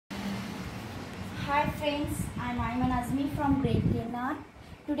Hi friends, I am Ayman from grade 10R.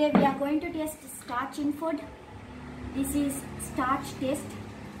 Today we are going to test starch in food. This is starch test.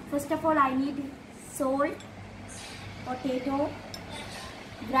 First of all, I need salt, potato,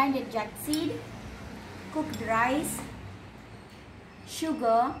 grinded jack seed, cooked rice,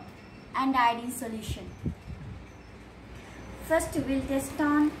 sugar and iodine solution. First we will test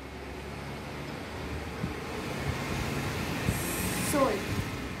on salt.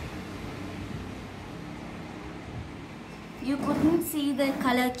 You couldn't see the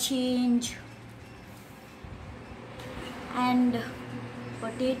color change. And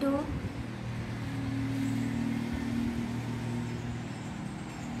potato,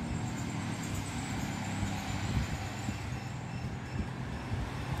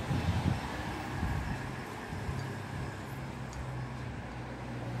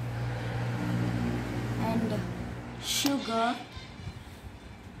 and sugar,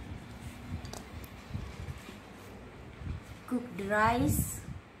 cooked rice,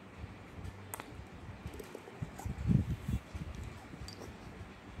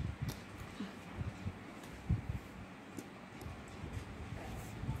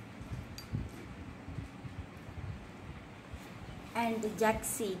 and jack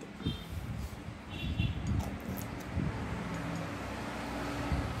seed.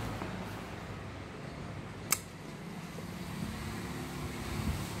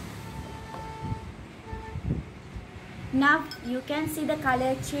 Now you can see the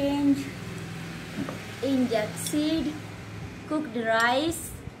color change in jack seed, cooked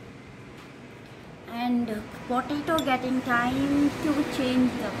rice and potato getting time to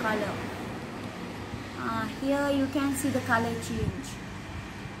change the color. Here you can see the color change.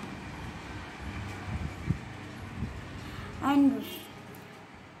 And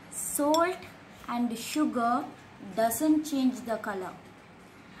salt and sugar doesn't change the color.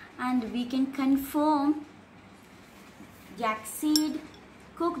 And we can confirm jack seed,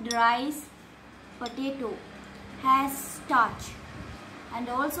 cooked rice, potato has starch. And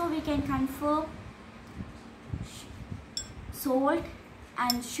also we can confirm salt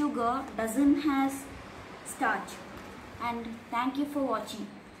and sugar doesn't have starch. And thank you for watching.